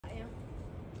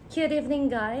Good evening,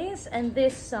 guys, and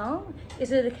this song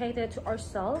is dedicated to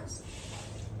ourselves.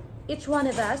 Each one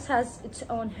of us has its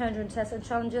own hindrances and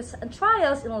challenges and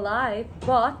trials in life,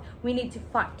 but we need to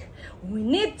fight. We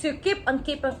need to keep on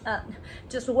keeping on.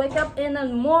 Just wake up in the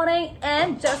morning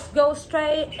and just go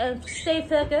straight and stay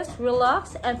focused,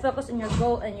 relax, and focus on your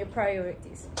goal and your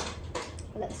priorities.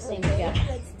 Let's sing together.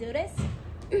 Let's do this.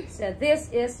 So this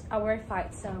is our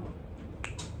fight song.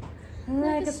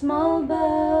 Like a small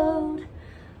boat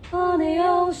on the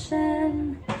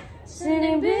ocean,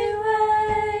 sending big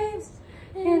waves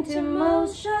into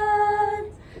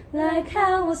motion, like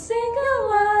how a single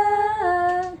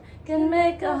word can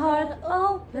make a heart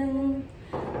open.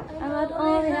 I might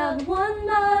only have one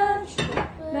match,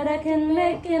 but I can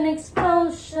make an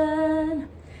explosion.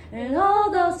 And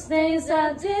all those things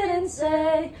I didn't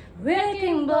say,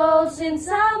 wrecking balls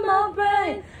inside my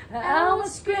brain, I will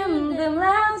scream them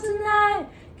loud tonight.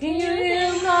 Can you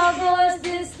hear my voice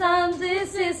this time?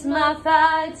 This is my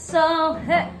fight song.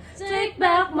 Hey, take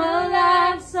back my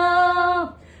life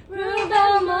song, prove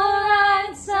I'm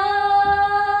alright song.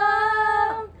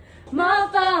 My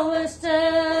power's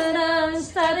turned on,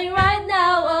 starting right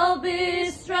now. I'll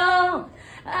be strong.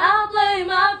 I'll play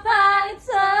my fight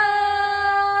song,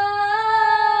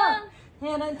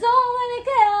 and I don't really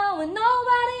care when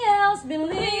nobody else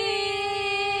believes,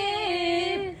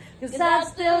 'cause I've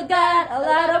still got a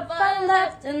lot of fun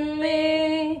left in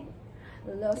me.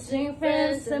 Losing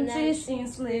friends and chasing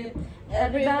sleep,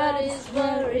 everybody's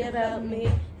worried about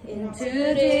me. In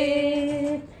too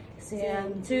deep, see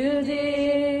I'm too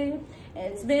deep.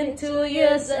 It's been 2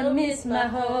 years, I miss my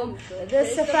home, but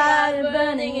there's a fire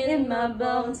burning in my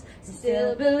bones.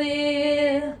 Still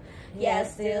believe, yeah,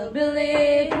 still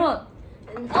believe. Come on.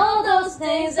 And all those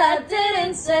things I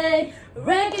didn't say,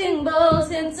 wrecking balls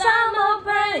inside my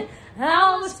brain,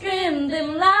 I will scream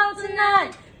them loud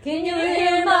tonight. Can you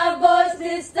hear my voice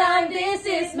this time? This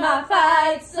is my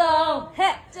fight song.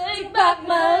 Hey, take back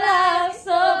my life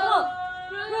song,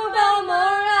 prove I'm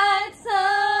alright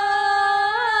song.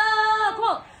 Come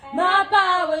on. My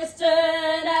power's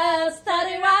turned out,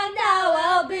 starting right now.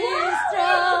 I'll be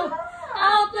strong.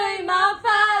 I'll play my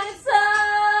fight song,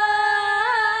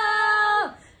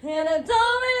 and I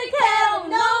don't really care what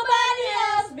nobody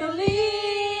else believes,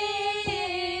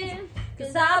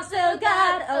 'cause I've still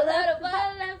got a lot of fun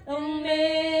left in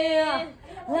me.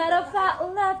 A lot of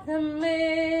fun left in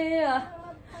me.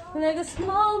 Like a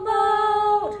small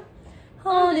boat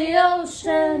on the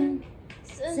ocean,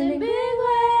 sending big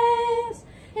waves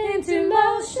into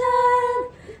motion,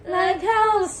 like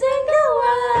how a single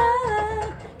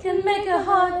word can make a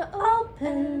heart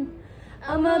open.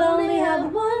 I might only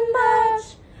have one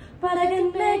match, but I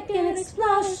can make an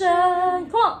explosion.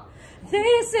 Come on.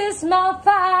 This is my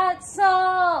fight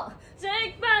song.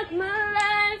 Take back my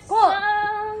life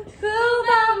song, prove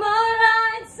I'm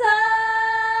alright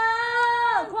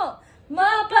song. Come on.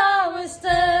 My power's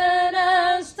turned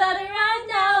on, starting right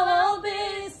now. I'll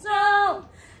be strong.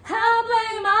 I'll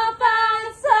play my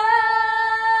fight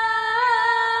song,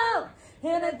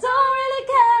 and I don't really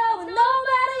care what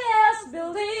nobody else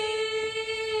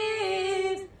believes,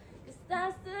 'cause I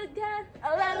still got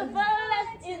a lot of fun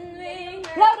left in me.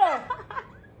 Louder!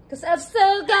 'Cause I've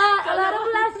still got a lot of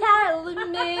left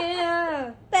in me.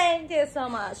 Thank you so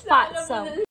much. Fight song.